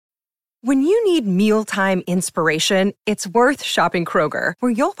When you need mealtime inspiration, it's worth shopping Kroger,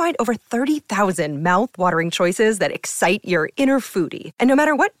 where you'll find over 30,000 mouth-watering choices that excite your inner foodie. And no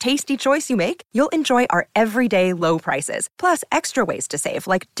matter what tasty choice you make, you'll enjoy our everyday low prices, plus extra ways to save,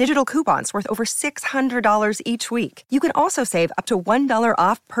 like digital coupons worth over $600 each week. You can also save up to $1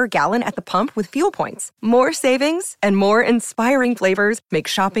 off per gallon at the pump with fuel points. More savings and more inspiring flavors make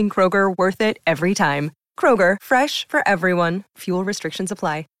shopping Kroger worth it every time. Kroger, fresh for everyone. Fuel restrictions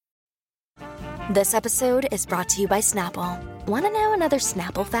apply. This episode is brought to you by Snapple. Want to know another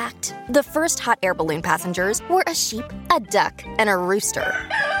Snapple fact? The first hot air balloon passengers were a sheep, a duck, and a rooster.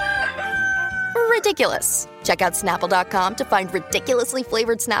 Ridiculous. Check out Snapple.com to find ridiculously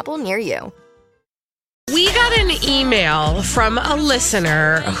flavored Snapple near you. We got an email from a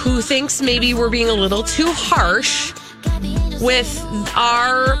listener who thinks maybe we're being a little too harsh with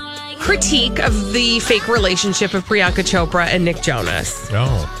our critique of the fake relationship of Priyanka Chopra and Nick Jonas.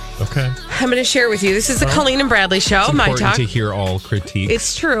 Oh. Okay. I'm going to share with you. This is the Colleen and Bradley Show. It's My important Talk. to hear all critiques.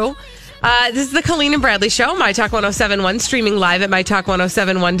 It's true. This is the Colleen and Bradley Show. My Talk 1071, streaming live at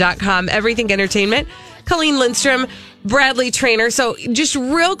mytalk1071.com. Everything Entertainment. Colleen Lindstrom, Bradley Trainer. So just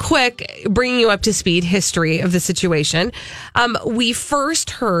real quick, bringing you up to speed, history of the situation. We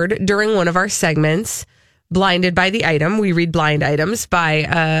first heard during one of our segments, Blinded by the Item. We read blind items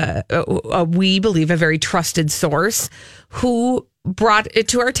by, we believe, a very trusted source who brought it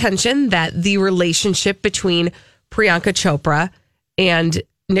to our attention that the relationship between Priyanka Chopra and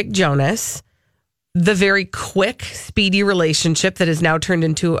Nick Jonas, the very quick, speedy relationship that has now turned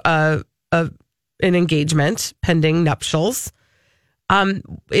into an engagement pending nuptials,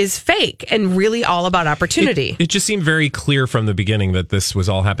 is fake and really all about opportunity. It just seemed very clear from the beginning that this was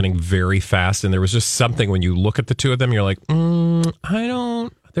all happening very fast, and there was just something when you look at the two of them, you're like, I'm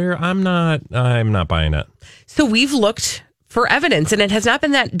not buying it. So we've looked for evidence, and it has not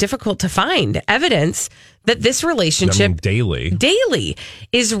been that difficult to find evidence that this relationship daily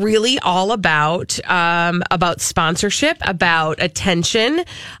is really all about sponsorship, about attention,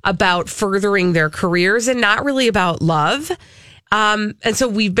 about furthering their careers, and not really about love. And so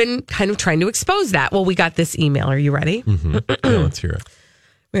we've been kind of trying to expose that. Well, we got this email. Are you ready? Mm-hmm. Yeah, let's hear it.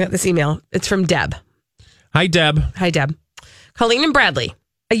 We got this email. It's from Deb. Hi, Deb. Hi, Deb. Colleen and Bradley.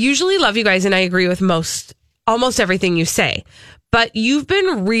 I usually love you guys, and I agree with almost everything you say, but you've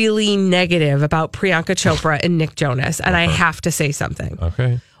been really negative about Priyanka Chopra and Nick Jonas, and I have to say something.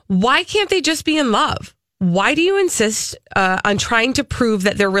 Okay. Why can't they just be in love? Why do you insist on trying to prove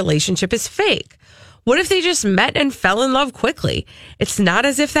that their relationship is fake? What if they just met and fell in love quickly? It's not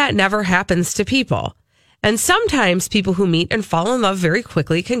as if that never happens to people. And sometimes people who meet and fall in love very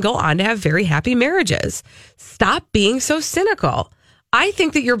quickly can go on to have very happy marriages. Stop being so cynical. I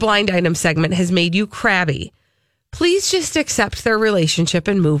think that your blind item segment has made you crabby. Please just accept their relationship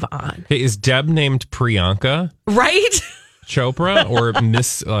and move on. Hey, is Deb named Priyanka? Right? Chopra or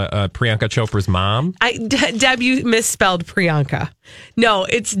Miss Priyanka Chopra's mom? Deb, you misspelled Priyanka. No,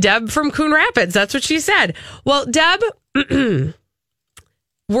 it's Deb from Coon Rapids. That's what she said. Well, Deb, we're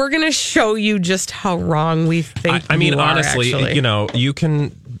going to show you just how wrong we think you are, honestly, actually. You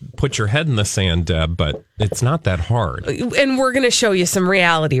can put your head in the sand, Deb, but it's not that hard. And we're going to show you some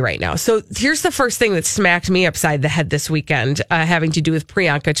reality right now. So here's the first thing that smacked me upside the head this weekend, having to do with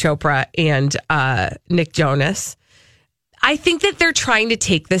Priyanka Chopra and Nick Jonas. I think that they're trying to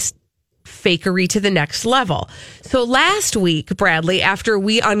take this fakery to the next level. So last week, Bradley, after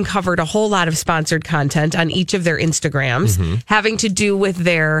we uncovered a whole lot of sponsored content on each of their Instagrams having to do with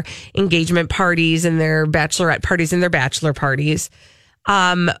their engagement parties and their bachelorette parties and their bachelor parties,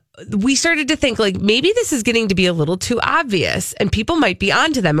 we started to think like maybe this is getting to be a little too obvious and people might be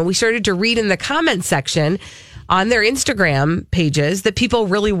onto them. And we started to read in the comment section on their Instagram pages that people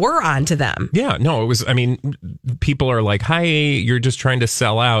really were onto them. Yeah, no, it was, people are like, hi, you're just trying to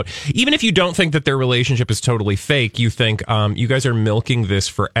sell out. Even if you don't think that their relationship is totally fake, you think you guys are milking this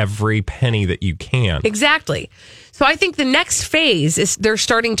for every penny that you can. Exactly. So I think the next phase is they're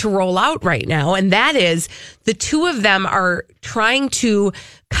starting to roll out right now. And that is the two of them are trying to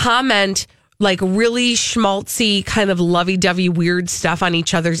comment like really schmaltzy, kind of lovey-dovey weird stuff on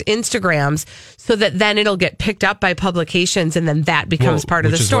each other's Instagrams so that then it'll get picked up by publications and then that becomes part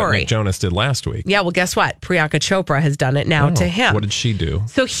of the story. What Nick Jonas did last week. Yeah, well, guess what? Priyanka Chopra has done it now to him. What did she do?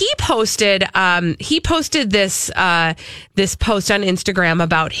 So he posted this this post on Instagram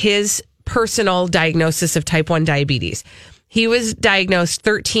about his personal diagnosis of type 1 diabetes. He was diagnosed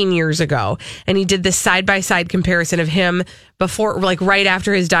 13 years ago, and he did this side-by-side comparison of him before, like right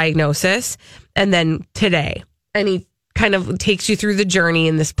after his diagnosis, and then today. And he kind of takes you through the journey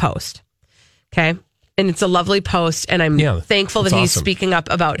in this post. Okay? And it's a lovely post, and I'm thankful that he's speaking up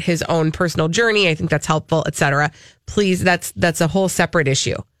about his own personal journey. I think that's helpful, etc. Please, that's a whole separate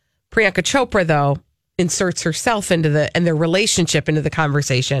issue. Priyanka Chopra, though, inserts herself into their relationship into the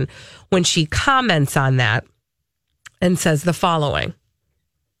conversation when she comments on that and says the following: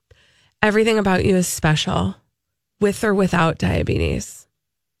 "Everything about you is special, with or without diabetes."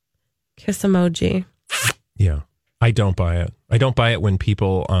 Kiss emoji. Yeah. I don't buy it. I don't buy it when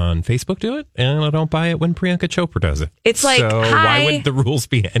people on Facebook do it, and I don't buy it when Priyanka Chopra does it. It's like, so hi. Why would the rules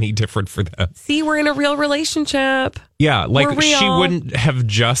be any different for them? See, we're in a real relationship. Yeah, like she wouldn't have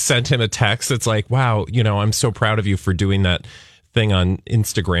just sent him a text. It's like, wow, I'm so proud of you for doing that thing on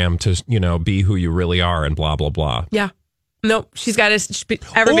Instagram to, be who you really are and blah, blah, blah. Yeah. Nope. She's got to,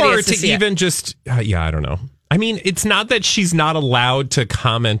 everybody or has to see even it. Just, I don't know. I mean, it's not that she's not allowed to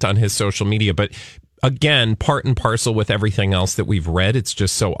comment on his social media, but again, part and parcel with everything else that we've read, it's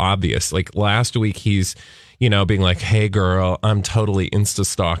just so obvious. Like last week, he's, being like, "Hey, girl, I'm totally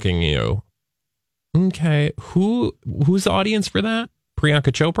Insta-stalking you." Okay, who's the audience for that?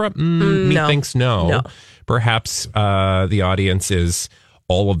 Priyanka Chopra? No. Thinks no. Perhaps the audience is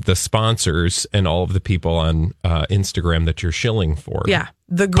all of the sponsors and all of the people on Instagram that you're shilling for. Yeah.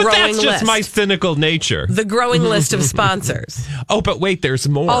 The growing list. But that's just my cynical nature. The growing list of sponsors. Oh, but wait, there's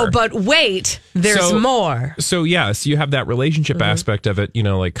more. Oh, but wait, there's more. So, yes, you have that relationship aspect of it,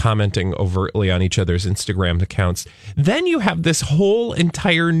 like commenting overtly on each other's Instagram accounts. Then you have this whole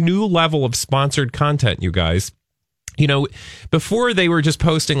entire new level of sponsored content, you guys. Before they were just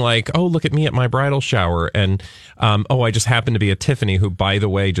posting like, "Oh, look at me at my bridal shower." And, "Oh, I just happened to be at Tiffany, who, by the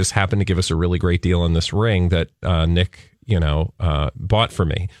way, just happened to give us a really great deal on this ring that Nick, bought for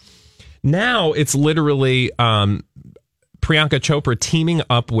me." Now it's literally Priyanka Chopra teaming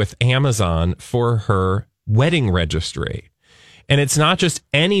up with Amazon for her wedding registry. And it's not just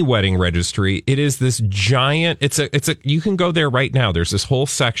any wedding registry. It is this giant, you can go there right now. There's this whole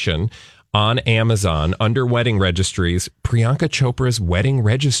section on Amazon under wedding registries, Priyanka Chopra's wedding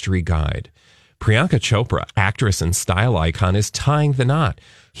registry guide. Priyanka Chopra, actress and style icon, is tying the knot.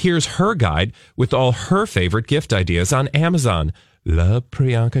 Here's her guide with all her favorite gift ideas on Amazon. Love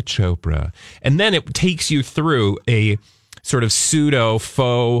Priyanka Chopra. And then it takes you through a sort of pseudo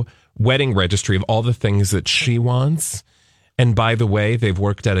faux wedding registry of all the things that she wants. And by the way, they've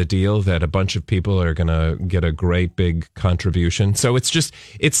worked out a deal that a bunch of people are going to get a great big contribution. So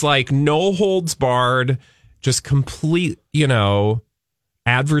it's like no holds barred, just complete,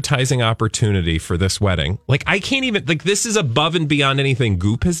 advertising opportunity for this wedding. Like, I can't even, like, this is above and beyond anything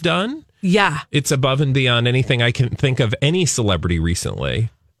Goop has done. Yeah. It's above and beyond anything I can think of any celebrity recently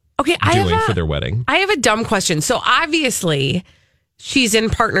doing for their wedding. I have a dumb question. So obviously she's in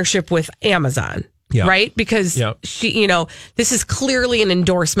partnership with Amazon. Yeah. Right? Because she, this is clearly an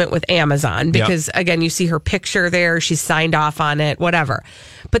endorsement with Amazon because, again, you see her picture there. She's signed off on it, whatever.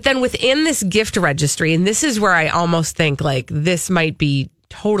 But then within this gift registry, and this is where I almost think like this might be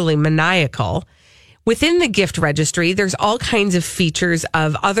totally maniacal. Within the gift registry, there's all kinds of features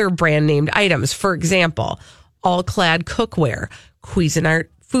of other brand named items. For example, All Clad cookware, Cuisinart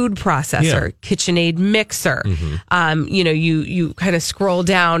food processor, KitchenAid mixer. You kind of scroll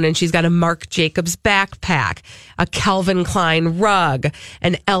down and she's got a Marc Jacobs backpack, a Calvin Klein rug,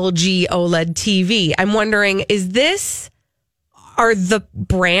 an LG OLED TV. I'm wondering, are the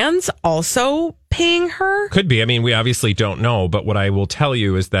brands also paying her? Could be. I mean, we obviously don't know, but what I will tell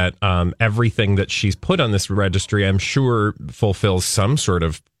you is that everything that she's put on this registry, I'm sure fulfills some sort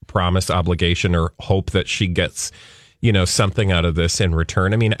of promise, obligation, or hope that she gets something out of this in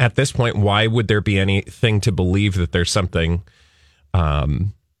return. I mean, at this point, why would there be anything to believe that there's something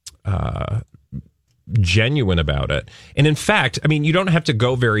genuine about it? And in fact, I mean, you don't have to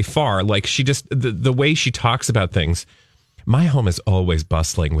go very far. Like, she just, the way she talks about things, my home is always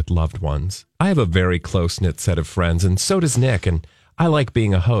bustling with loved ones. I have a very close-knit set of friends, and so does Nick, and I like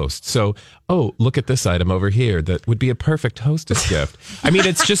being a host. So, look at this item over here that would be a perfect hostess gift. I mean,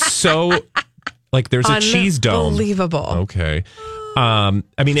 it's just so... Like, there's a cheese dome. Unbelievable. Okay. I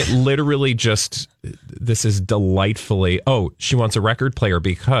mean, it literally just, this is delightfully, she wants a record player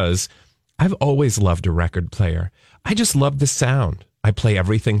because I've always loved a record player. I just love the sound. I play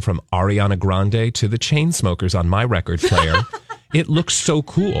everything from Ariana Grande to the Chainsmokers on my record player. It looks so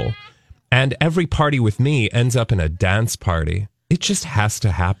cool. And every party with me ends up in a dance party. It just has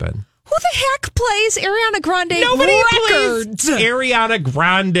to happen. Who the heck plays Ariana Grande Nobody records? Plays Ariana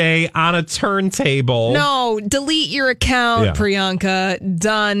Grande on a turntable. No, delete your account, Priyanka.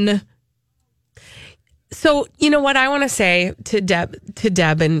 Done. So, you know what I want to say to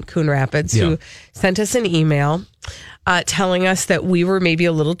Deb in Coon Rapids, who sent us an email telling us that we were maybe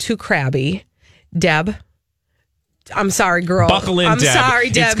a little too crabby Deb. I'm sorry, girl. Buckle in, I'm Deb. sorry,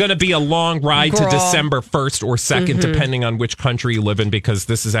 Deb. It's going to be a long ride Girl. to December 1st or 2nd, depending on which country you live in, because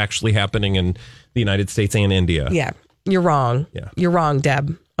this is actually happening in the United States and India. Yeah, you're wrong. Yeah. You're wrong,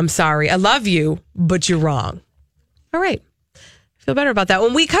 Deb. I'm sorry. I love you, but you're wrong. All right. Feel better about that.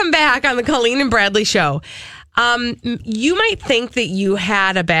 When we come back on the Colleen and Bradley Show, you might think that you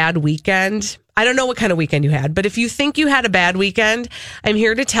had a bad weekend. I don't know what kind of weekend you had, but if you think you had a bad weekend, I'm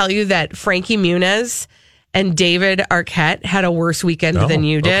here to tell you that Frankie Muniz and David Arquette had a worse weekend than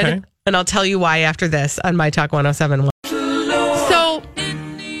you did. Okay. And I'll tell you why after this on My Talk 107.1. So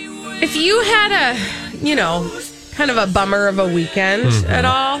if you had kind of a bummer of a weekend at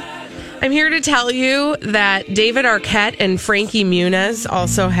all, I'm here to tell you that David Arquette and Frankie Muniz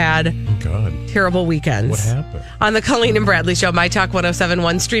also had terrible weekends. What happened? On the Colleen and Bradley Show, My Talk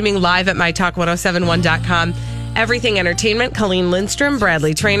 107.1, streaming live at MyTalk1071.com. Everything Entertainment, Colleen Lindstrom,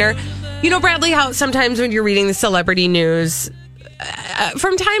 Bradley Trainer. You know, Bradley, how sometimes when you're reading the celebrity news,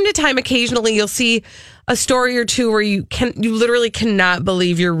 from time to time, occasionally you'll see a story or two where you literally cannot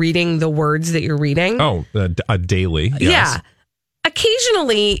believe you're reading the words that you're reading. Oh, a daily. Yes. Yeah.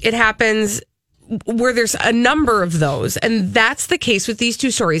 Occasionally it happens where there's a number of those. And that's the case with these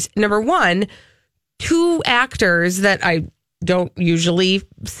two stories. Number one, two actors that I don't usually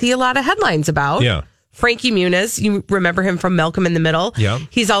see a lot of headlines about. Yeah. Frankie Muniz, you remember him from Malcolm in the Middle. Yeah.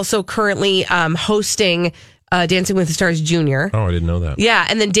 He's also currently hosting Dancing with the Stars Junior. Oh, I didn't know that. Yeah.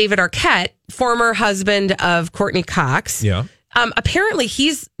 And then David Arquette, former husband of Courtney Cox. Yeah. Apparently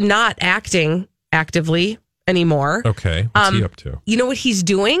he's not acting actively anymore. Okay. What's he up to? You know what he's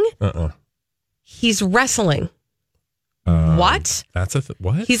doing? He's wrestling. What? That's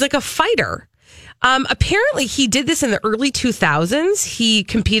what? He's like a fighter. Apparently, he did this in the early 2000s. He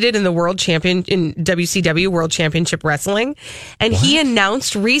competed in the in WCW World Championship Wrestling, and he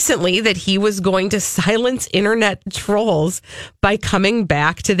announced recently that he was going to silence internet trolls by coming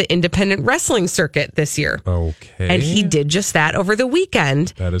back to the independent wrestling circuit this year. Okay. And he did just that over the weekend.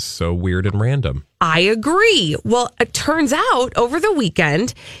 That is so weird and random. I agree. Well, it turns out over the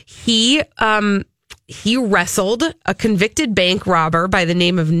weekend, he wrestled a convicted bank robber by the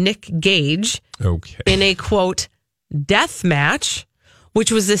name of Nick Gage in a, quote, death match,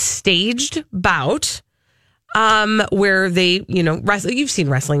 which was a staged bout where they, wrestle. You've seen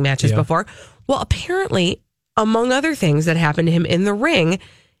wrestling matches before. Well, apparently, among other things that happened to him in the ring,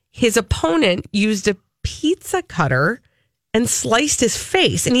 his opponent used a pizza cutter and sliced his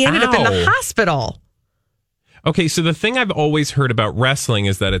face, and he ended up in the hospital. Okay, so the thing I've always heard about wrestling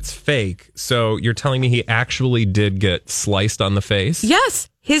is that it's fake. So you're telling me he actually did get sliced on the face? Yes.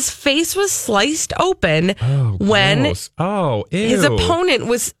 His face was sliced open when his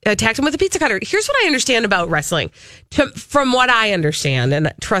opponent attacked him with a pizza cutter. Here's what I understand about wrestling. From what I understand,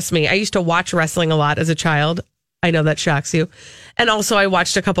 and trust me, I used to watch wrestling a lot as a child. I know that shocks you. And also I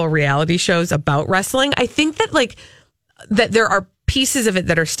watched a couple of reality shows about wrestling. I think that that there are pieces of it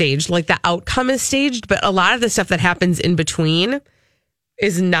that are staged, like the outcome is staged, but a lot of the stuff that happens in between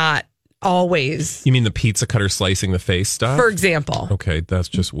is not always. You mean the pizza cutter slicing the face stuff? For example. Okay, that's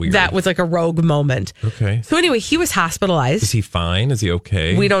just weird. That was like a rogue moment. Okay. So anyway, he was hospitalized. Is he fine? Is he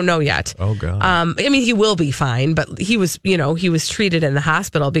okay? We don't know yet. Oh God. I mean, he will be fine, but he was treated in the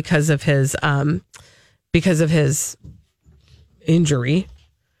hospital because of his injury.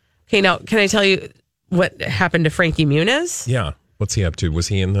 Okay, now can I tell you what happened to Frankie Muniz? Yeah. What's he up to? Was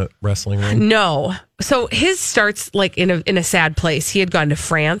he in the wrestling ring? No. So his starts in a sad place. He had gone to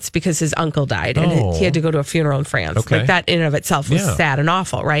France because his uncle died, and he had to go to a funeral in France. Okay. Like that in and of itself was sad and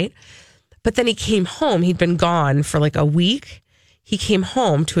awful, right? But then he came home. He'd been gone for a week. He came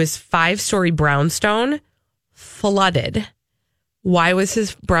home to his 5-story brownstone flooded. Why was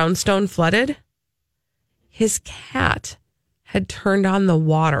his brownstone flooded? His cat had turned on the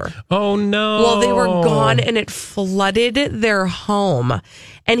water. Oh no. Well, they were gone and it flooded their home.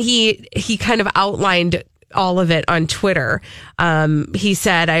 And he kind of outlined all of it on Twitter. He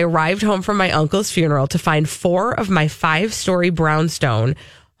said, I arrived home from my uncle's funeral to find 4 of my 5-story brownstone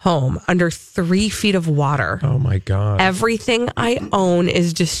home under 3 feet of water. Oh my God. Everything I own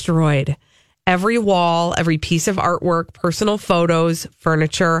is destroyed. Every wall, every piece of artwork, personal photos,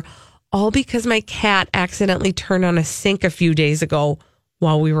 furniture, all because my cat accidentally turned on a sink a few days ago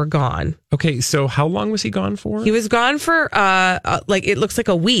while we were gone. Okay, so how long was he gone for? He was gone for, it looks like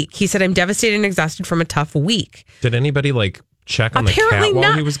a week. He said, I'm devastated and exhausted from a tough week. Did anybody check on the cat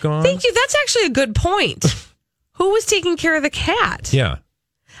while he was gone? Thank you. That's actually a good point. Who was taking care of the cat? Yeah.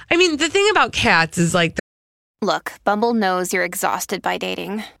 I mean, the thing about cats is Look, Bumble knows you're exhausted by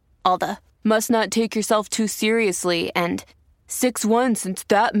dating. All the must not take yourself too seriously and 6'1" since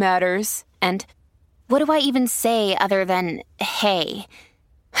that matters. And What do I even say other than, hey?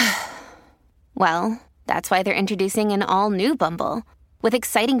 Well, that's why they're introducing an all-new Bumble, with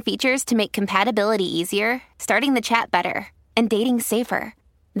exciting features to make compatibility easier, starting the chat better, and dating safer.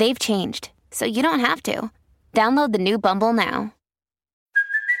 They've changed, so you don't have to. Download the new Bumble now.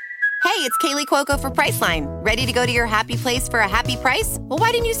 Hey, it's Kaylee Cuoco for Priceline. Ready to go to your happy place for a happy price? Well,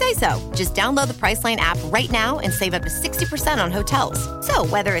 why didn't you say so? Just download the Priceline app right now and save up to 60% on hotels. So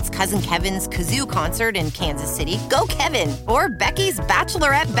whether it's Cousin Kevin's Kazoo Concert in Kansas City, go Kevin, or Becky's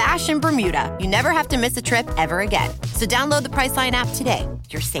Bachelorette Bash in Bermuda, you never have to miss a trip ever again. So download the Priceline app today.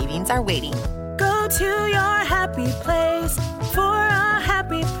 Your savings are waiting. Go to your happy place for a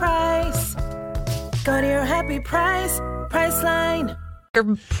happy price. Go to your happy price, Priceline. They're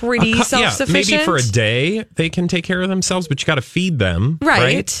pretty self-sufficient. Yeah, maybe for a day they can take care of themselves, but you got to feed them.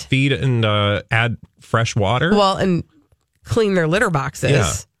 Right. Feed and add fresh water. Well, and clean their litter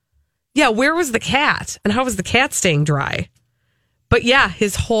boxes. Yeah, where was the cat? And how was the cat staying dry? But yeah,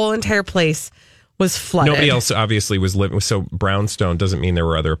 his whole entire place was flooded. Nobody else obviously was living. So Brownstone doesn't mean there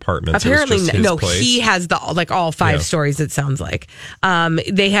were other apartments. Apparently, it was just his no. place. He has all 5 stories. It sounds like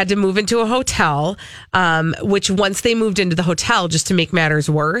they had to move into a hotel. Which once they moved into the hotel, just to make matters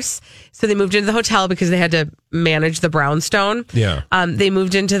worse, so they moved into the hotel because they had to manage the brownstone. Yeah. They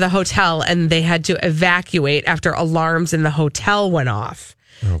moved into the hotel and they had to evacuate after alarms in the hotel went off.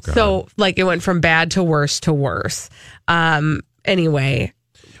 Oh, God. So it went from bad to worse to worse. Anyway.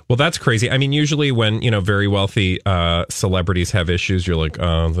 Well, that's crazy. I mean, usually when, very wealthy celebrities have issues, you're like,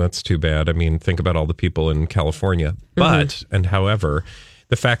 oh, that's too bad. I mean, think about all the people in California. But, and however,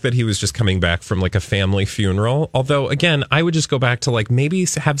 the fact that he was just coming back from a family funeral, although, again, I would just go back to maybe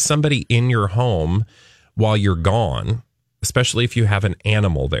have somebody in your home while you're gone, especially if you have an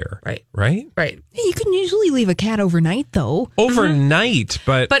animal there. Right. Right? Right. You can usually leave a cat overnight, though. Overnight,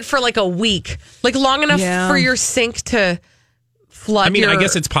 but for a week, long enough for your sink to flood. I mean, I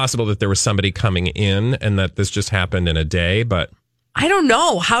guess it's possible that there was somebody coming in and that this just happened in a day, but I don't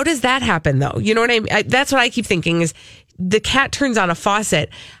know. How does that happen, though? You know what I mean? That's what I keep thinking is the cat turns on a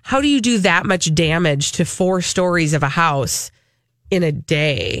faucet. How do you do that much damage to 4 stories of a house in a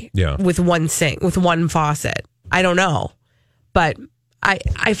day with one sink, with one faucet? I don't know. But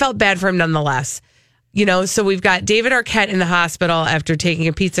I felt bad for him nonetheless. So we've got David Arquette in the hospital after taking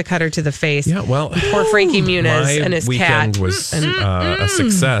a pizza cutter to the face. Yeah, well, poor Frankie Muniz and his weekend cat. was a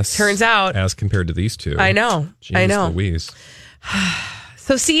success. Turns out, as compared to these two. I know. Jeez I know. Louise.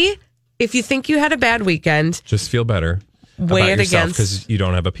 So see, if you think you had a bad weekend, just feel better. Weigh it against, because you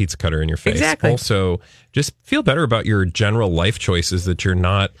don't have a pizza cutter in your face. Exactly. Also, just feel better about your general life choices that you're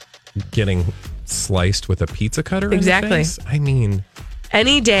not getting sliced with a pizza cutter. Exactly. In the face. I mean,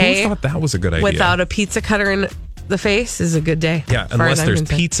 any day who thought that was a good idea without a pizza cutter in the face is a good day. Yeah, unless there's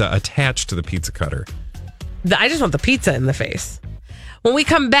pizza attached to the pizza cutter. I just want the pizza in the face. When we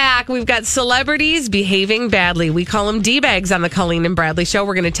come back, we've got celebrities behaving badly. We call them D-bags on the Colleen and Bradley Show.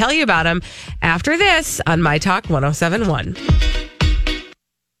 We're going to tell you about them after this on My Talk 107.1.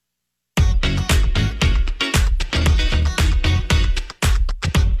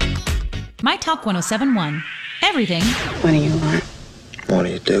 My Talk 107.1. Everything. What do you want? What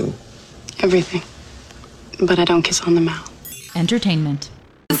do you do? Everything. But I don't kiss on the mouth. Entertainment.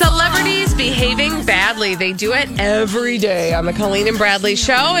 Celebrities behaving badly. They do it every day on the Colleen and Bradley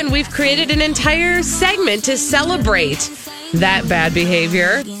Show, and we've created an entire segment to celebrate that bad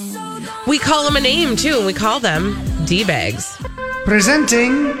behavior. We call them a name, too, and we call them D-bags.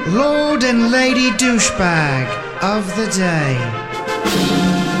 Presenting Lord and Lady Douchebag of the Day.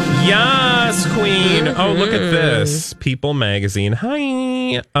 Yes, Queen. Oh, look at this. People Magazine.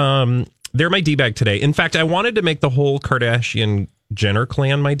 Hi. They're my D-bag today. In fact, I wanted to make the whole Kardashian Jenner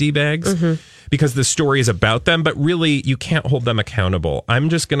clan my D-bags because the story is about them, but really you can't hold them accountable. I'm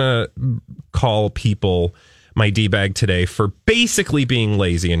just going to call people my D-bag today for basically being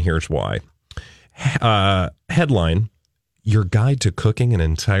lazy, and here's why. Headline, your guide to cooking an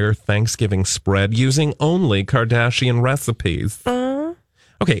entire Thanksgiving spread using only Kardashian recipes.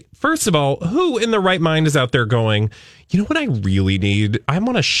 Okay, first of all, who in the right mind is out there going, you know what I really need? I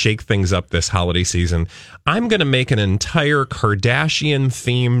want to shake things up this holiday season. I'm going to make an entire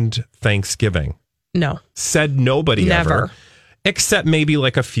Kardashian-themed Thanksgiving. No. Said nobody Never. ever. Except maybe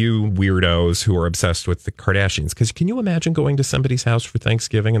a few weirdos who are obsessed with the Kardashians. Because can you imagine going to somebody's house for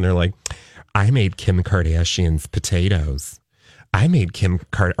Thanksgiving and they're like, I made Kim Kardashian's potatoes. I made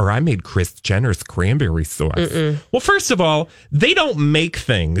Kris Jenner's cranberry sauce. Well, first of all, they don't make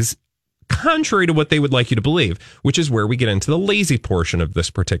things contrary to what they would like you to believe, which is where we get into the lazy portion of this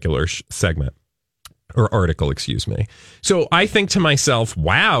particular segment. or article, excuse me. So I think to myself,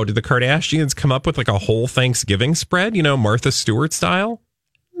 wow, did the Kardashians come up with like a whole Thanksgiving spread, Martha Stewart style?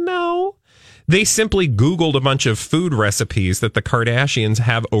 No. They simply Googled a bunch of food recipes that the Kardashians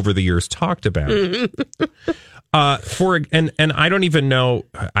have over the years talked about. And I don't even know.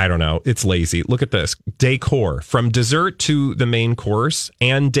 I don't know. It's lazy. Look at this. Decor, from dessert to the main course,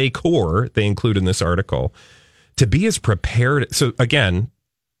 and decor they include in this article. To be as prepared. So again,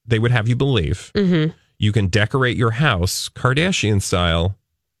 they would have you believe you can decorate your house Kardashian style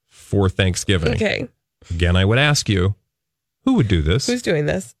for Thanksgiving. Okay. Again, I would ask you, who would do this? Who's doing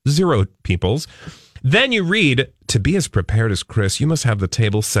this? 0 peoples. Then you read, to be as prepared as Chris, you must have the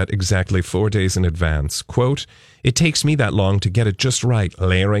table set exactly 4 days in advance. Quote, it takes me that long to get it just right,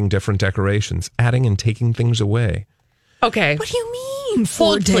 layering different decorations, adding and taking things away. Okay. What do you mean 4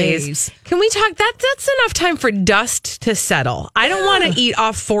 Hold, days? Please. Can we talk? That's enough time for dust to settle. I don't want to eat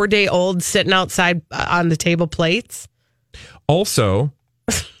off 4-day-old sitting outside on the table plates. Also,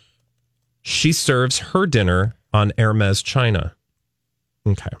 she serves her dinner on Hermes china.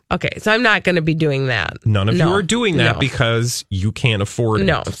 Okay, so I'm not going to be doing that. None of you are doing that because you can't afford it.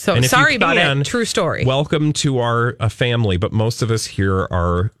 No, so sorry about it. True story. Welcome to our family, but most of us here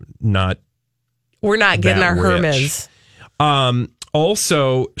are not. We're not getting our rich. Hermes.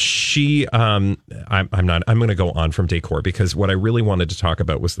 Also, she, I'm going to go on from decor because what I really wanted to talk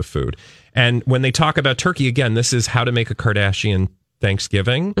about was the food. And when they talk about turkey, again, this is how to make a Kardashian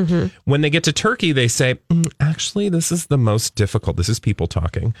Thanksgiving. When they get to turkey, they say, actually, this is the most difficult. This is people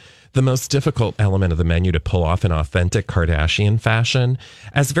talking. The most difficult element of the menu to pull off in authentic Kardashian fashion,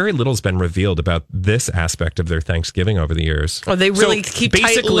 as very little has been revealed about this aspect of their Thanksgiving over the years. Oh, they really keep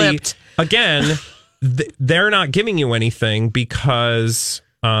tight-lipped. Again, they're not giving you anything because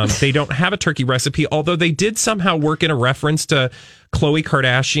they don't have a turkey recipe, although they did somehow work in a reference to Khloe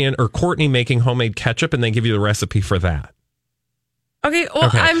Kardashian or Kourtney making homemade ketchup, and they give you the recipe for that. Okay, well,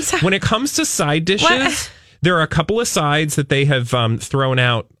 I'm sorry. When it comes to side dishes, there are a couple of sides that they have thrown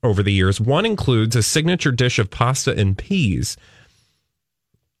out over the years. One includes a signature dish of pasta and peas.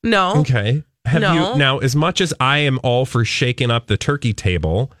 No. Okay. Have you now, as much as I am all for shaking up the turkey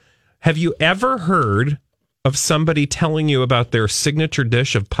table, have you ever heard of somebody telling you about their signature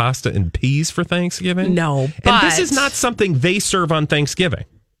dish of pasta and peas for Thanksgiving? No. And this is not something they serve on Thanksgiving.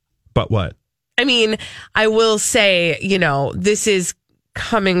 But what? I mean, I will say, this is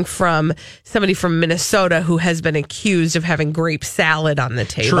coming from somebody from Minnesota who has been accused of having grape salad on the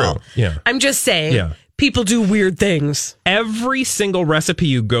table. True. Yeah. I'm just saying, people do weird things. Every single recipe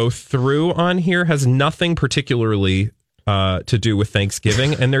you go through on here has nothing particularly to do with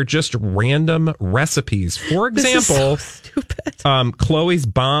Thanksgiving, and they're just random recipes. For example, Khloe's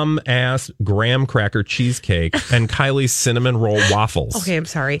bomb-ass graham cracker cheesecake and Kylie's cinnamon roll waffles. Okay, I'm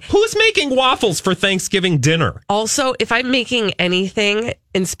sorry. Who's making waffles for Thanksgiving dinner? Also, if I'm making anything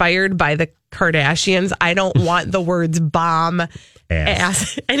inspired by the Kardashians, I don't want the words bomb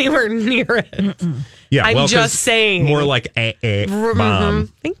ass anywhere near it. Yeah, I'm just saying. More like bomb.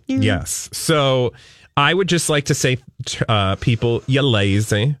 Thank you. Yes. So I would just like to say, people, you're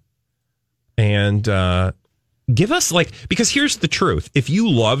lazy. And give us, because here's the truth. If you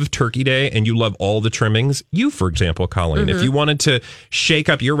love Turkey Day and you love all the trimmings, you, for example, Colleen, if you wanted to shake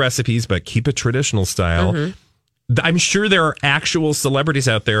up your recipes but keep it traditional style, I'm sure there are actual celebrities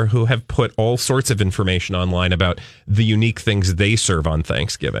out there who have put all sorts of information online about the unique things they serve on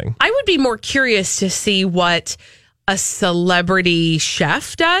Thanksgiving. I would be more curious to see what a celebrity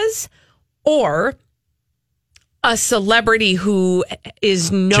chef does, or a celebrity who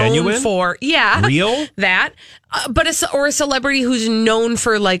is known Genuine? for real that, but a celebrity who's known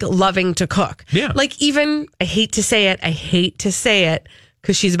for loving to cook. Yeah, even I hate to say it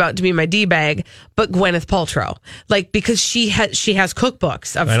because she's about to be my D-bag, but Gwyneth Paltrow, because she has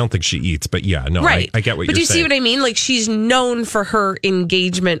cookbooks. I don't think she eats, but yeah, no, right. I get what but you're saying. But you see what I mean? She's known for her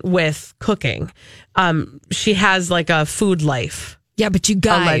engagement with cooking. She has a food life. Yeah, but you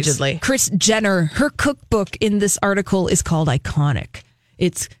guys, allegedly, Kris Jenner, her cookbook in this article is called Iconic.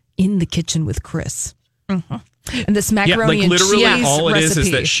 It's In the Kitchen with Kris. And this macaroni and literally cheese all it recipe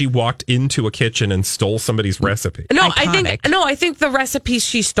is that she walked into a kitchen and stole somebody's recipe. I think the recipes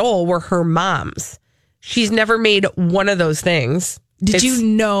she stole were her mom's. She's never made one of those things. Did you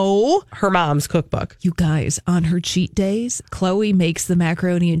know her mom's cookbook? You guys, on her cheat days, Khloe makes the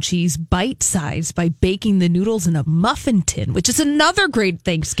macaroni and cheese bite-sized by baking the noodles in a muffin tin, which is another great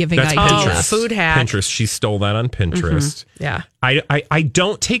Thanksgiving idea. Pinterest. Food hack. Pinterest. She stole that on Pinterest. Yeah. I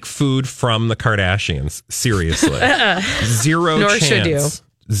don't take food from the Kardashians. Seriously. Zero Nor chance. should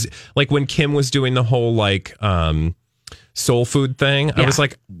you. When Kim was doing the whole soul food thing. I was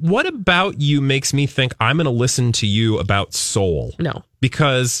like, what about you makes me think I'm going to listen to you about soul? No.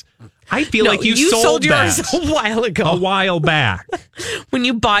 Because I feel like you sold yours that a while ago. a while back. When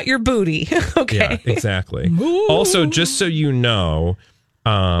you bought your booty. Okay. Yeah, exactly. Also, just so you know,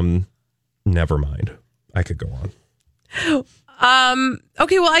 never mind. I could go on.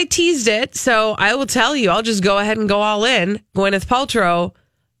 Okay, well, I teased it, so I will tell you. I'll just go ahead and go all in. Gwyneth Paltrow,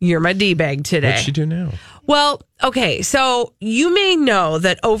 you're my D-bag today. What'd she do now? Well, okay, so you may know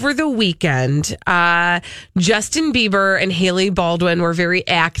that over the weekend, Justin Bieber and Hailey Baldwin were very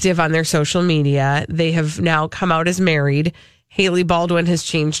active on their social media. They have now come out as married. Hailey Baldwin has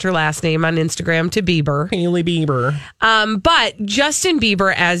changed her last name on Instagram to Bieber. Hailey Bieber. But Justin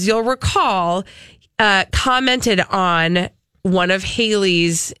Bieber, as you'll recall, commented on one of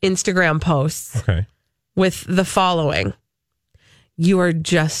Hailey's Instagram posts with the following: "You are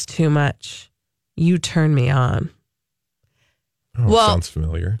just too much. You turn me on." Oh, well, sounds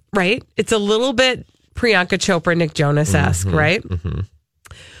familiar. Right? It's a little bit Priyanka Chopra, Nick Jonas-esque, right? Mm-hmm.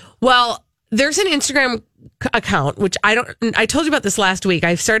 Well, there's an Instagram account, which I told you about this last week.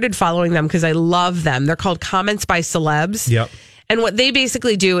 I've started following them because I love them. They're called Comments by Celebs. Yep. And what they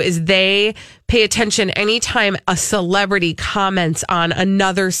basically do is they pay attention anytime a celebrity comments on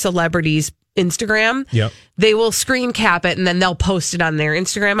another celebrity's Instagram. Yep. They will screen cap it and then they'll post it on their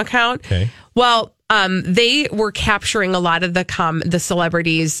Instagram account. Okay. Well, they were capturing a lot of the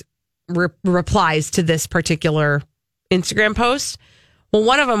celebrities' replies to this particular Instagram post. Well,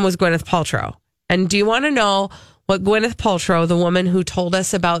 one of them was Gwyneth Paltrow. And do you want to know what Gwyneth Paltrow, the woman who told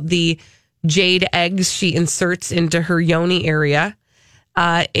us about the jade eggs she inserts into her yoni area,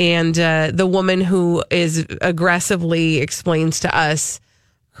 and the woman who is aggressively explains to us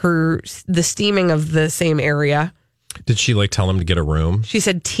the steaming of the same area? Did she tell him to get a room? She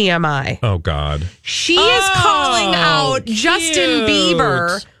said TMI. Oh, God. She is calling out Justin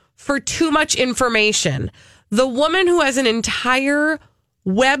Bieber for too much information. The woman who has an entire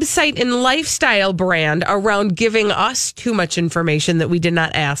website and lifestyle brand around giving us too much information that we did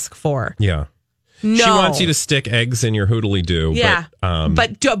not ask for. Yeah. No. She wants you to stick eggs in your hoodly-doo. Yeah.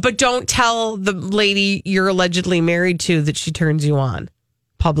 But don't tell the lady you're allegedly married to that she turns you on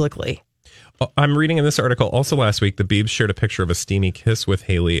publicly. I'm reading in this article, also last week, the Biebs shared a picture of a steamy kiss with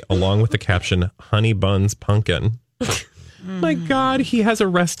Hailey, along with the caption, "Honey Buns Punkin." My God, he has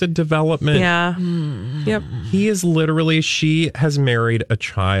Arrested Development. Yeah. Yep. He is she has married a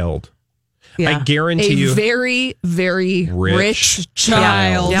child. Yeah. I guarantee you. A very, very rich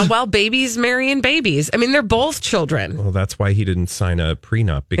child. Yeah, well, babies marrying babies. I mean, they're both children. Well, that's why he didn't sign a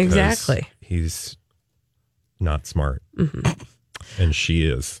prenup, because he's not smart. Mm-hmm. And she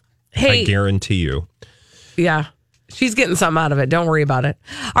is. Hey, I guarantee you. Yeah. She's getting something out of it. Don't worry about it.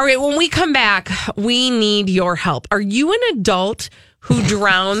 All right. When we come back, we need your help. Are you an adult who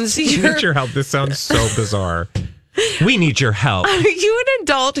drowns We need your help. This sounds so bizarre. We need your help. Are you an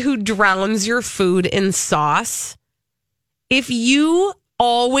adult who drowns your food in sauce? If you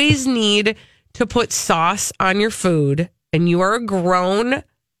always need to put sauce on your food and you are a grown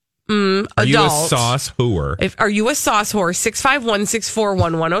adult. Are you a sauce whore? Are you a sauce whore?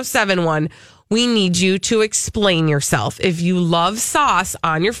 651-641-1071. We need you to explain yourself. If you love sauce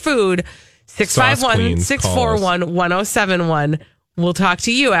on your food, 651-641-1071. We'll talk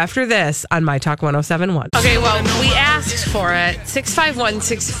to you after this on My Talk 1071. Okay, well, we asked for it.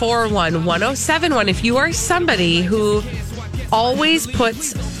 651-641-1071. If you are somebody who always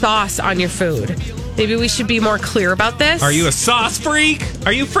puts sauce on your food, maybe we should be more clear about this. Are you a sauce freak?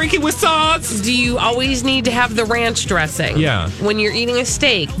 Are you freaking with sauce? Do you always need to have the ranch dressing? Yeah. When you're eating a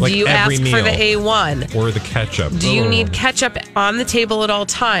steak, like do you ask meal. for the A1? Or the ketchup? Do you need ketchup on the table at all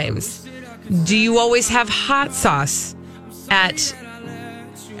times? Do you always have hot sauce at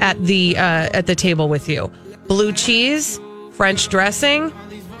the table with you? Blue cheese, French dressing,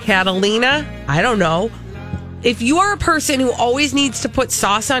 Catalina? I don't know. If you are a person who always needs to put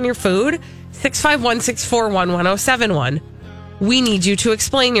sauce on your food, 651-641-1071. We need you to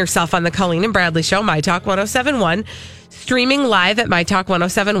explain yourself on the Colleen and Bradley Show, My Talk 1071. Streaming live at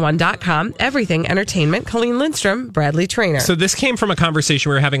mytalk1071.com. Everything Entertainment. Colleen Lindstrom, Bradley Trainer. So this came from a conversation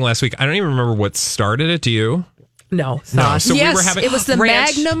we were having last week. I don't even remember what started it. Do you? No. So yes, we were having it was the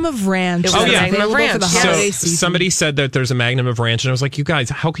ranch. Magnum of Ranch. It was the Magnum of Ranch. For the Yes. holiday So season. somebody said that there's a Magnum of Ranch, and I was like, you guys,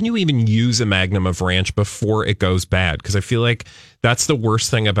 how can you even use a Magnum of Ranch before it goes bad? Because I feel like that's the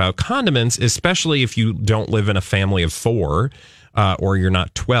worst thing about condiments, especially if you don't live in a family of 4 or you're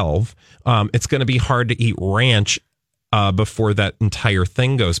not 12. It's going to be hard to eat ranch before that entire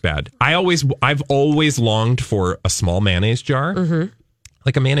thing goes bad. I've always longed for a small mayonnaise jar,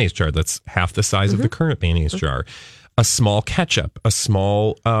 like a mayonnaise jar that's half the size of the current mayonnaise jar. a small ketchup, a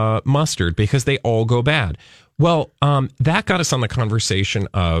small mustard, because they all go bad. Well, that got us on the conversation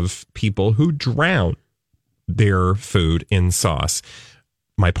of people who drown their food in sauce.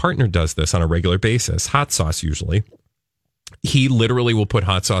 My partner does this on a regular basis, hot sauce usually. He literally will put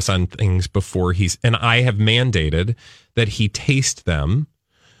hot sauce on things before and I have mandated that he taste them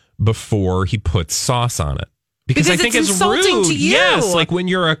before he puts sauce on it. Because I think it's insulting rude. To you. Yes, like when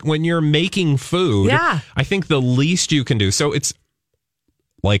you're making food, yeah. I think the least you can do. So it's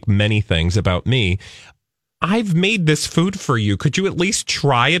like many things about me. I've made this food for you. Could you at least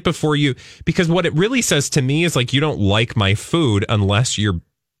try it before you? Because what it really says to me is like, you don't like my food unless you're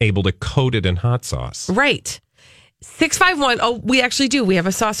able to coat it in hot sauce. Right. 651. Oh, we actually do. We have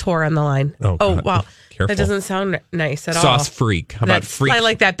a sauce whore on the line. Oh wow. Careful. That doesn't sound nice at all. Sauce freak. How about freak? I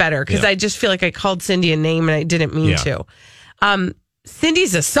like that better because I just feel like I called Cindy a name and I didn't mean to.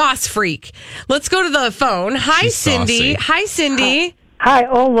 Cindy's a sauce freak. Let's go to the phone. Hi, She's Cindy. saucy. Hi, Cindy. Hi.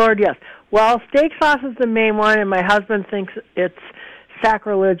 Oh, Lord, yes. Well, steak sauce is the main one, and my husband thinks it's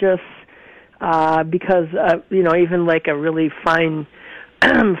sacrilegious because, even like a really fine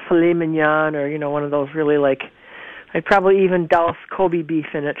filet mignon or, one of those really like, I'd probably even douse Kobe beef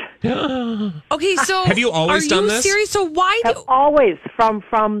in it. Okay, so have you always done this? Are you serious? So why? Always from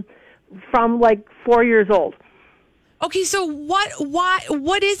like 4 years old. Okay, so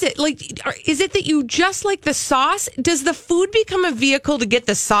what is it? Like, is it that you just like the sauce? Does the food become a vehicle to get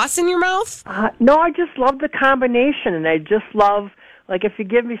the sauce in your mouth? No, I just love the combination, and I just love, like, if you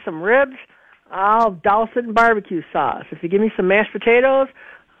give me some ribs, I'll douse it in barbecue sauce. If you give me some mashed potatoes,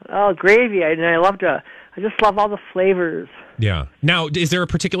 gravy, and I just love all the flavors. Yeah. Now, is there a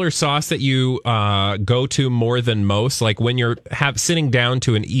particular sauce that you go to more than most? Like when you're sitting down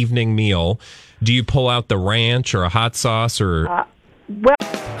to an evening meal, do you pull out the ranch or a hot sauce or?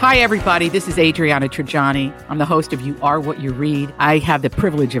 Hi, everybody. This is Adriana Trajani. I'm the host of You Are What You Read. I have the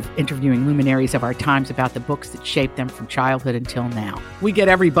privilege of interviewing luminaries of our times about the books that shaped them from childhood until now. We get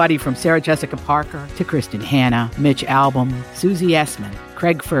everybody from Sarah Jessica Parker to Kristen Hanna, Mitch Albom, Susie Essman,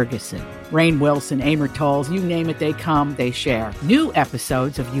 Craig Ferguson, Rainn Wilson, Amor Tolls, you name it, they come, they share. New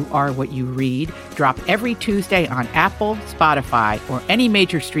episodes of You Are What You Read drop every Tuesday on Apple, Spotify, or any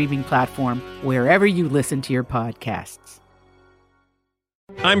major streaming platform wherever you listen to your podcasts.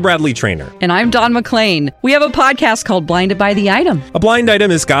 I'm Bradley Trainer. And I'm Don McClain. We have a podcast called Blinded by the Item. A blind item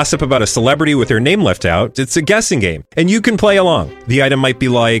is gossip about a celebrity with their name left out. It's a guessing game, and you can play along. The item might be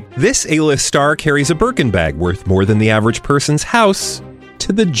like, this A-list star carries a Birkin bag worth more than the average person's house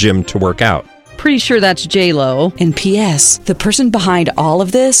to the gym to work out. Pretty sure that's J-Lo. And P.S. the person behind all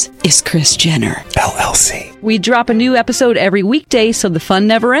of this is Kris Jenner, LLC. We drop a new episode every weekday so the fun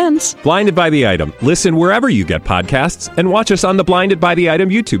never ends. Blinded by the Item. Listen wherever you get podcasts and watch us on the Blinded by the Item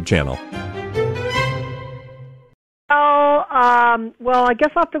YouTube channel. Well, I guess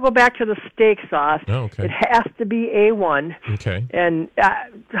I'll have to go back to the steak sauce. Oh, okay. It has to be A1. Okay. And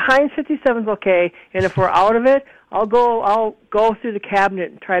Heinz 57's okay. And if we're out of it, I'll go through the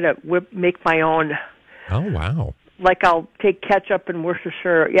cabinet and try to make my own. Oh, wow. Like I'll take ketchup and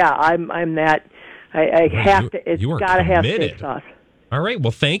Worcestershire. Yeah, I'm that. I have to. It's got to have steak sauce. All right.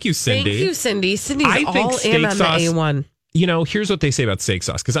 Well, thank you, Cindy. Thank you, Cindy. Cindy's all in on the A1. You know, here's what they say about steak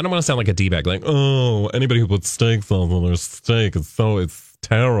sauce, because I don't want to sound like a D-bag, like, oh, anybody who puts steak sauce on their steak, it's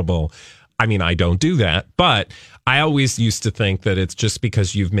terrible. I mean, I don't do that, but I always used to think that it's just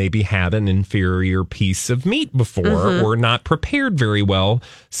because you've maybe had an inferior piece of meat before or not prepared very well,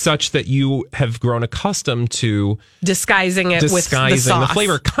 such that you have grown accustomed to disguising it with the sauce. The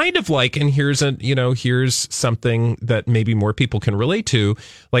flavor. Kind of like, and here's something that maybe more people can relate to.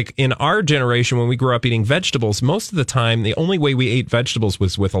 Like in our generation, when we grew up eating vegetables, most of the time, the only way we ate vegetables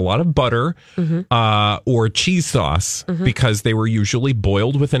was with a lot of butter or cheese sauce, because they were usually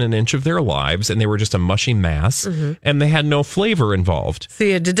boiled within an inch of their lives and they were just a mushy mass. And they had no flavor involved. So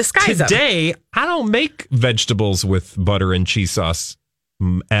you had to disguise them. Today, I don't make vegetables with butter and cheese sauce,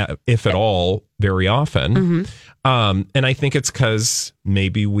 if at all, very often. And I think it's because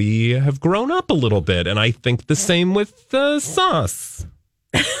maybe we have grown up a little bit. And I think the same with the sauce.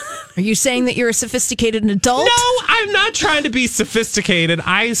 Are you saying that you're a sophisticated adult? No, I'm not trying to be sophisticated.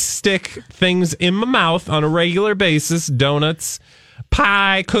 I stick things in my mouth on a regular basis, donuts,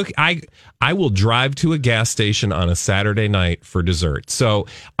 pie, cookie. I will drive to a gas station on a Saturday night for dessert. So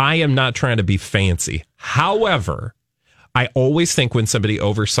I am not trying to be fancy. However, I always think when somebody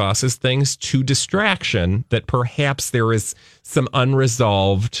oversauces things to distraction, that perhaps there is some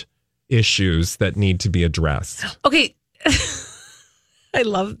unresolved issues that need to be addressed. Okay. I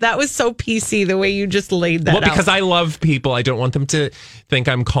love that. Was so PC the way you just laid that out. Well, because I love people. I don't want them to think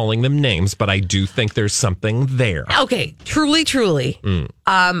I'm calling them names, but I do think there's something there. Okay, truly.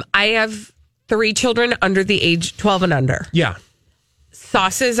 I have 3 children under the age 12 and under. Yeah.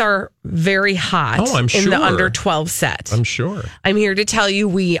 Sauces are very hot I'm in the sure. under 12 set. I'm sure. I'm here to tell you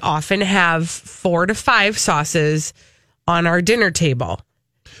we often have 4 to 5 sauces on our dinner table.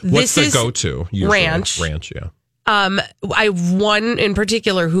 What's This the is go-to? Usually? Ranch. Ranch, yeah. I have one in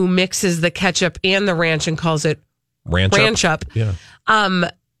particular who mixes the ketchup and the ranch and calls it ranch up. Yeah.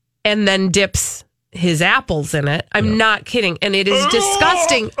 And then dips his apples in it. I'm not kidding. And it is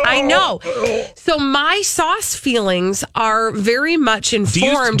disgusting. I know. So my sauce feelings are very much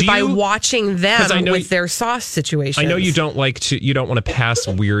informed by watching them with their sauce situations. I know you don't you don't want to pass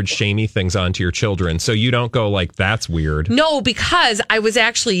weird, shamey things on to your children. So you don't go like, that's weird. No, because I was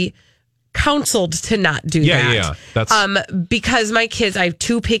actually counseled to not do that. Yeah. That's because my kids, I have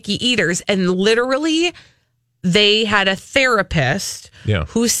 2 picky eaters, and literally they had a therapist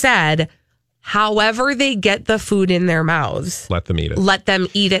who said, however they get the food in their mouths, let them eat it. Let them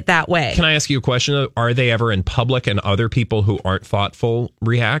eat it that way. Can I ask you a question? Are they ever in public and other people who aren't thoughtful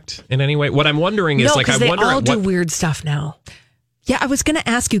react in any way? What I'm wondering is, I wonder all do weird stuff now. Yeah, I was going to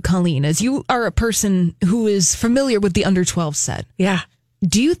ask you, Colleen, as you are a person who is familiar with the under 12 set. Yeah.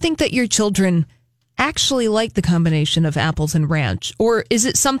 Do you think that your children actually like the combination of apples and ranch? Or is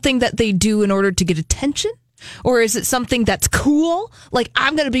it something that they do in order to get attention? Or is it something that's cool? Like,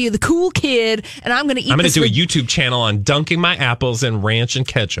 I'm going to be the cool kid and I'm going to eat I'm going to do with a YouTube channel on dunking my apples in ranch and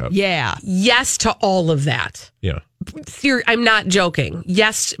ketchup. Yeah. Yes to all of that. Yeah. I'm not joking.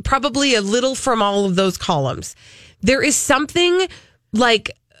 Yes, probably a little from all of those columns. There is something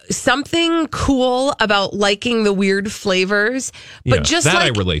cool about liking the weird flavors, but I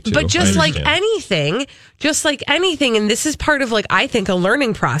relate to. But just like anything, and this is part of I think a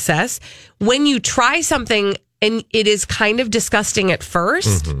learning process. When you try something and it is kind of disgusting at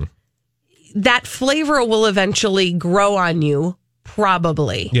first, that flavor will eventually grow on you.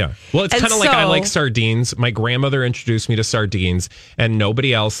 Probably. Yeah. Well, it's kind of like I like sardines. My grandmother introduced me to sardines and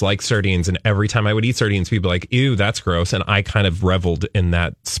nobody else likes sardines. And every time I would eat sardines, people were like, ew, that's gross. And I kind of reveled in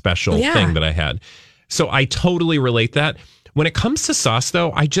that special thing that I had. So I totally relate that. When it comes to sauce,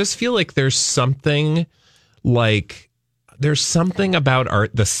 though, I just feel like there's something about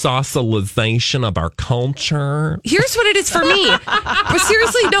the saucialization of our culture. Here's what it is for me. But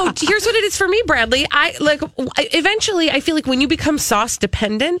seriously, no, here's what it is for me, Bradley. Eventually, I feel like when you become sauce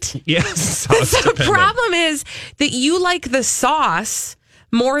dependent. Yes. The problem is that you like the sauce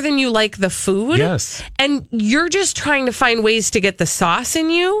more than you like the food. Yes. And you're just trying to find ways to get the sauce in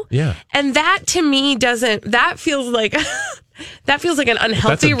you. Yeah. And that to me that feels like an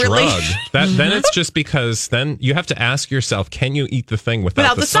unhealthy relationship. Then it's just because then you have to ask yourself, can you eat the thing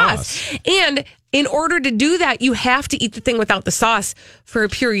without the sauce? And in order to do that, you have to eat the thing without the sauce for a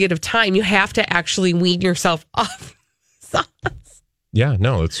period of time. You have to actually wean yourself off sauce. Yeah,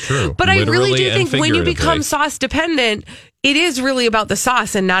 no, it's true. But I really do think when you become sauce dependent, it is really about the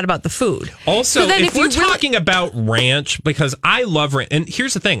sauce and not about the food. Also, if we're talking about ranch, because I love ranch, and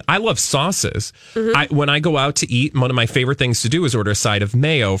here's the thing, I love sauces. When I go out to eat, one of my favorite things to do is order a side of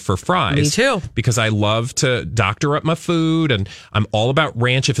mayo for fries. Me too. Because I love to doctor up my food, and I'm all about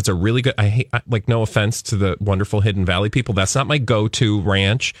ranch. If it's a really good, no offense to the wonderful Hidden Valley people, that's not my go-to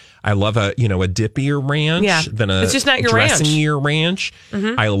ranch. I love a dippier ranch than it's just not your dressing-ier ranch.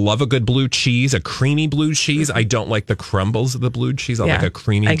 I love a good blue cheese, a creamy blue cheese. I don't like the crumbles of the blue cheese. I like a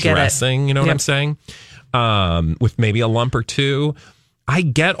creamy dressing. You know what I'm saying? With maybe a lump or two. I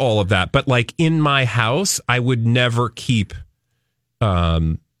get all of that. But in my house, I would never keep,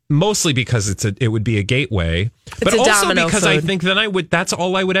 mostly because it would be a gateway. But also because I think then that's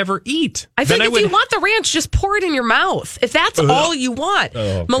all I would ever eat. I think if you want the ranch, just pour it in your mouth. If that's all you want.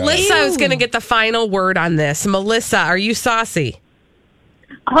 Oh, Melissa is going to get the final word on this. Melissa, are you saucy?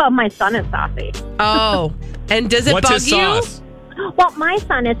 Oh, my son is saucy. Oh, and does it bug you? Sauce? Well, my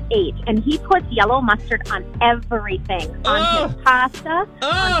son is 8, and he puts yellow mustard on everything. On his pasta,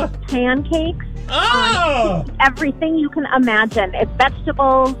 on his pancakes, on everything you can imagine. It's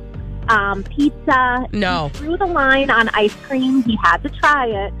vegetables, pizza. No. He drew the line on ice cream. He had to try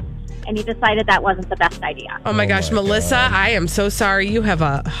it, and he decided that wasn't the best idea. Oh, my gosh, Melissa, I am so sorry. You have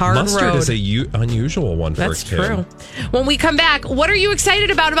a hard Mustard road. is a unusual one for a kid. That's true. When we come back, what are you excited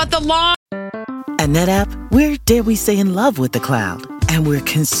about the law? At NetApp, we're, dare we say, in love with the cloud. And we're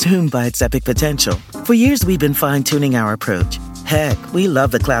consumed by its epic potential. For years, we've been fine-tuning our approach, Heck, we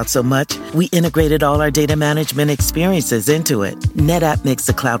love the cloud so much, we integrated all our data management experiences into it. NetApp makes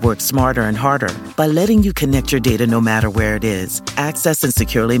the cloud work smarter and harder by letting you connect your data no matter where it is, access and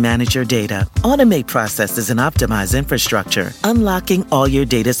securely manage your data, automate processes and optimize infrastructure, unlocking all your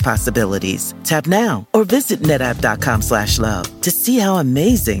data's possibilities. Tap now or visit netapp.com/love to see how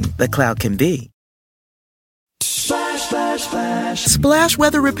amazing the cloud can be. Splash, splash, splash. Splash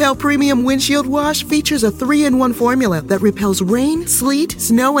Weather Repel Premium Windshield Wash features a 3-in-1 formula that repels rain, sleet,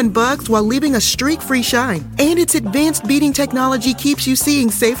 snow, and bugs while leaving a streak-free shine. And its advanced beading technology keeps you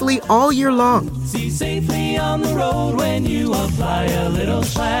seeing safely all year long. See safely on the road when you apply a little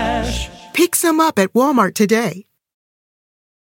splash. Pick some up at Walmart today.